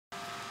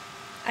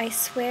I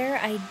swear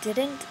I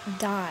didn't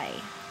die,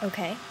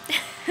 okay?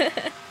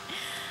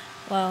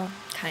 Well,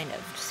 kind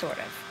of, sort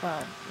of.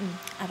 Well,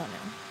 I don't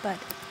know. But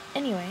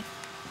anyway,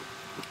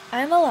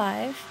 I'm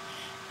alive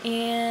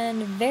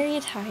and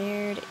very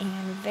tired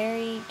and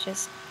very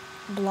just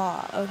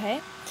blah,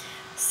 okay?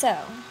 So,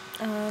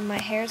 my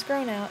hair's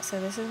grown out,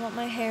 so this is what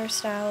my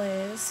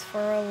hairstyle is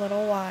for a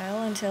little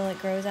while until it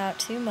grows out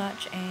too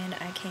much and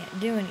I can't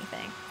do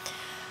anything.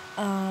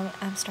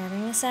 I'm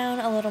starting to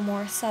sound a little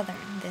more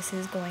southern. This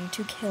is going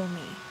to kill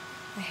me.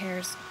 My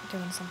hair's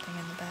doing something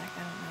in the back.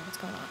 I don't know what's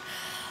going on.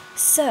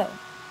 So,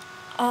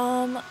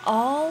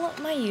 all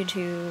my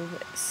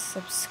YouTube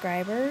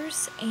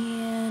subscribers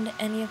and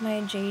any of my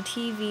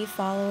JTV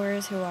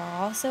followers who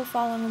are also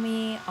following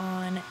me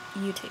on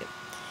YouTube,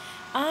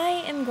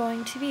 I am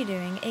going to be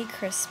doing a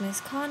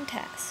Christmas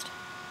contest.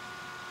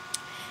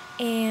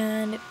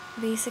 And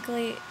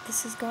basically,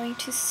 this is going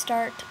to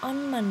start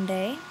on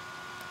Monday.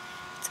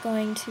 It's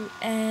going to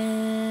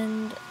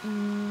end,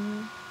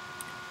 I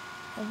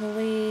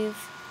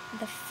believe,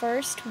 the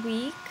first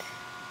week,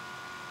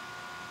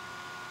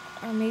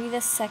 or maybe the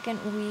second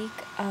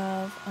week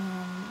of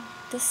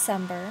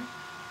December.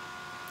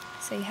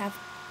 So you have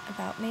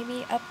about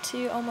maybe up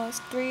to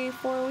almost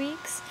 3-4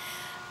 weeks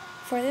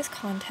for this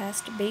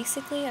contest.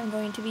 Basically, I'm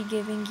going to be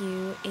giving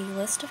you a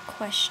list of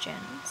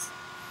questions,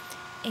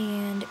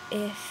 and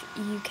if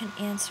you can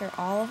answer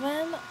all of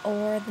them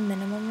or the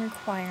minimum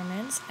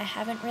requirements, I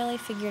haven't really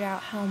figured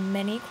out how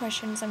many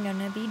questions I'm going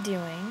to be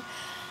doing,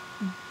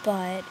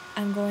 but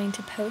I'm going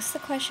to post the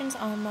questions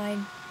on my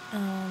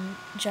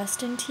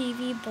Justin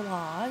TV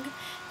blog.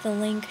 The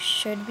link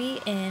should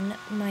be in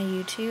my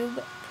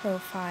YouTube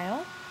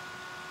profile,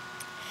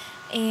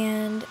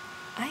 and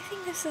I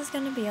think this is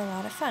going to be a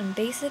lot of fun.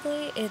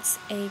 Basically, it's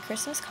a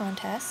Christmas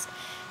contest,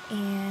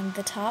 and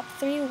the top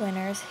 3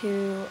 winners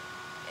who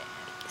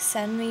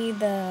send me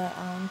the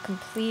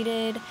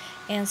completed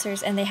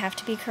answers, and they have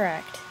to be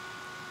correct.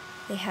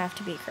 They have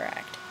to be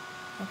correct.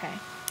 Okay.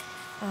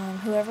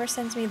 Whoever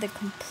sends me the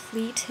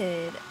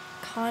completed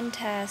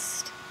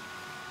contest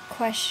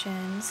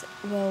questions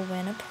will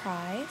win a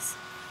prize.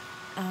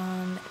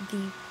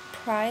 The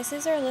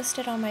prizes are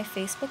listed on my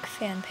Facebook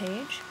fan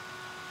page.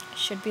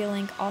 Should be a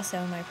link also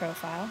in my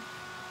profile.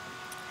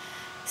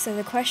 So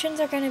the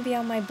questions are going to be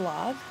on my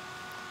blog,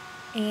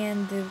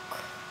 and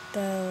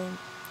the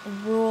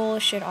rule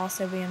should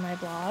also be in my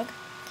blog.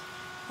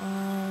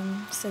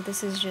 So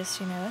this is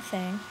just, a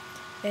thing.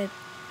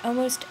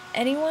 Almost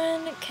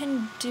anyone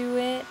can do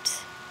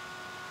it,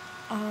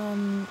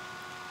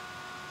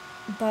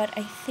 but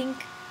I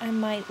think I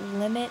might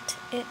limit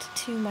it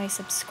to my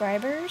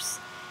subscribers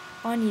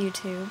on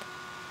YouTube,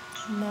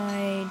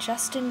 my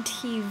Justin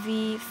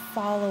TV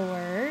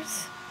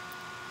followers,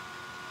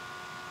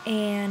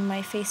 and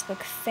my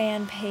Facebook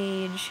fan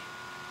page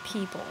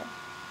people.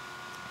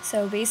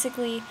 So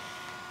basically,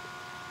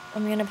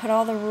 I'm going to put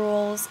all the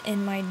rules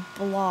in my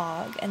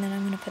blog, and then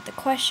I'm going to put the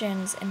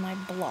questions in my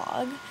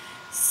blog,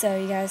 so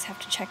you guys have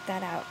to check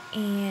that out.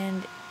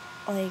 And,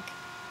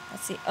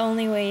 that's the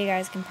only way you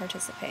guys can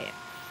participate.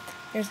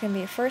 There's going to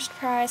be a first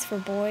prize for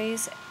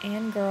boys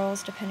and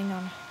girls, depending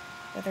on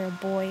whether a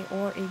boy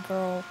or a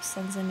girl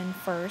sends them in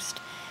first,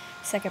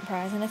 second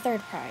prize, and a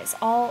third prize.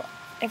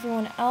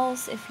 Everyone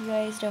else, if you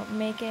guys don't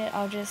make it,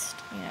 I'll just,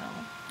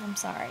 I'm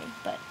sorry,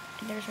 but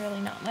there's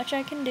really not much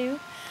I can do.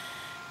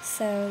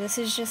 So this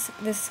is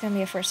going to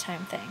be a first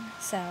time thing.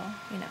 So,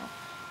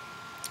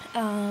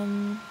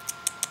 let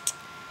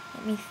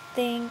me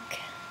think.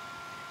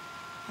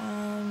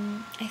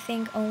 I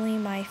think only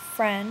my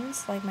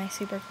friends, like my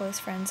super close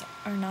friends,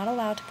 are not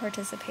allowed to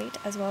participate,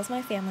 as well as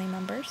my family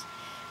members.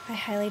 I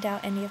highly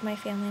doubt any of my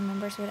family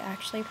members would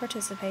actually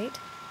participate,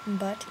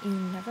 but you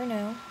never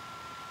know.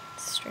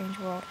 It's a strange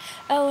world.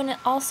 Oh, and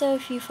also,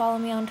 if you follow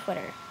me on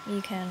Twitter,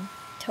 you can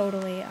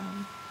totally,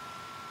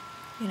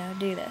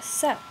 do this.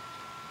 So,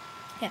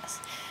 yes.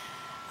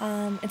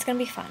 It's going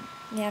to be fun.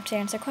 You have to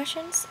answer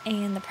questions,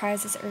 and the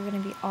prizes are going to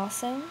be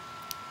awesome.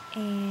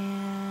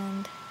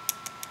 And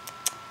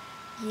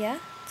yeah,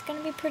 it's going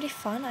to be pretty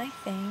fun, I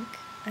think.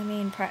 I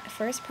mean,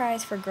 first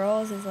prize for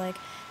girls is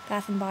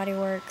Bath & Body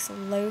Works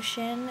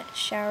lotion,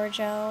 shower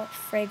gel,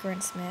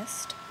 fragrance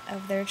mist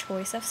of their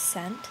choice of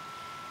scent.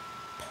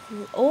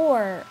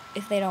 Or,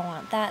 if they don't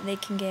want that, they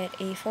can get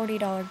a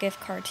 $40 gift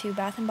card to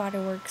Bath & Body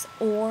Works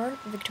or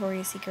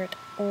Victoria's Secret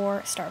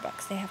or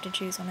Starbucks. They have to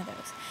choose one of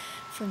those.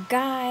 For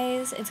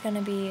guys, it's going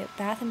to be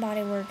Bath &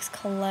 Body Works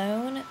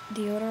cologne,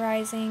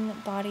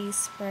 deodorizing body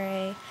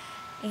spray,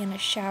 and a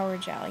shower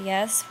gel.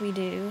 Yes, we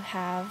do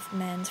have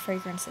men's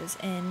fragrances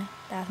in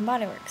Bath &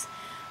 Body Works.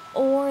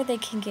 Or they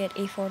can get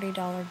a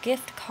 $40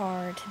 gift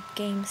card to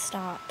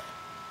GameStop.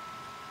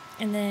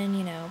 And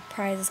then,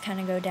 prizes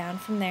kind of go down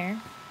from there.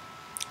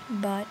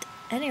 But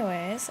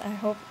anyways, I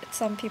hope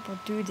some people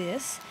do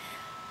this.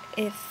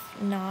 If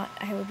not,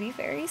 I would be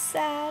very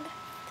sad.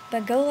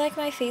 But go like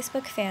my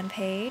Facebook fan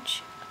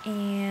page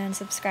and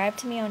subscribe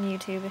to me on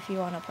YouTube if you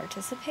want to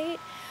participate.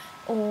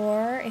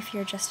 Or if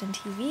you're a Justin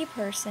TV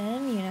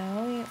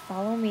person,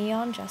 follow me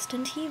on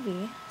Justin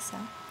TV. So,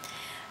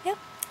 yep.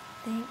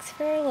 Thanks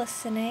for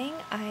listening.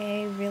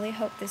 I really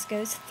hope this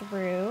goes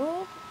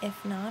through.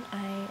 If not,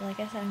 like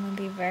I said, I'm going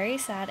to be very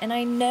sad. And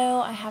I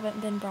know I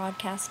haven't been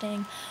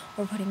broadcasting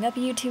or putting up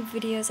YouTube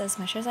videos as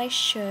much as I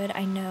should.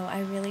 I know I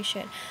really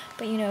should.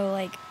 But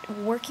like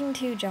working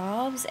 2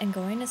 jobs and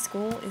going to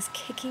school is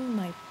kicking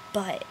my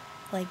butt.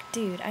 Like,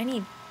 dude, I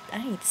need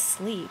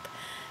sleep.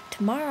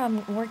 Tomorrow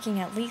I'm working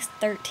at least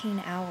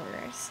 13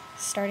 hours,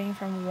 starting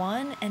from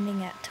 1,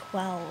 ending at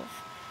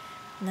 12.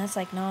 And that's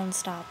like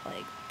non-stop,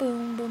 like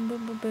boom, boom,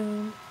 boom, boom,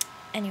 boom.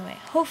 Anyway,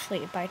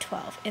 hopefully by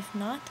 12. If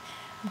not,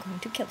 I'm going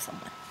to kill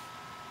someone.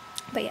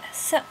 But yeah,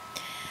 so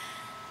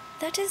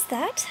that is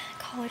that.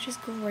 College is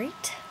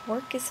great.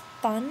 Work is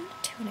fun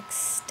to an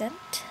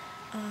extent.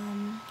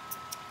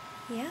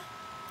 Yeah,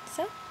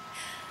 so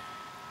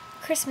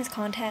Christmas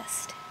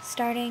contest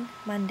starting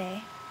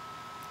Monday,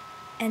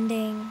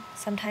 ending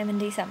sometime in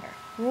December.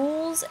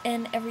 Rules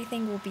and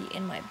everything will be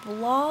in my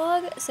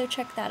blog, so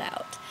check that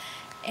out.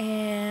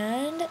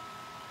 And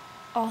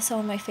also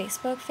on my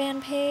Facebook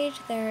fan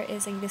page, there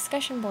is a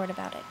discussion board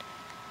about it.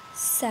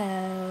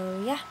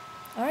 So, yeah.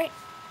 Alright,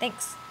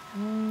 thanks.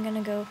 I'm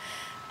gonna go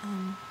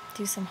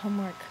do some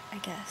homework, I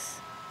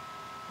guess.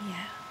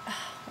 Yeah,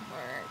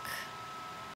 homework.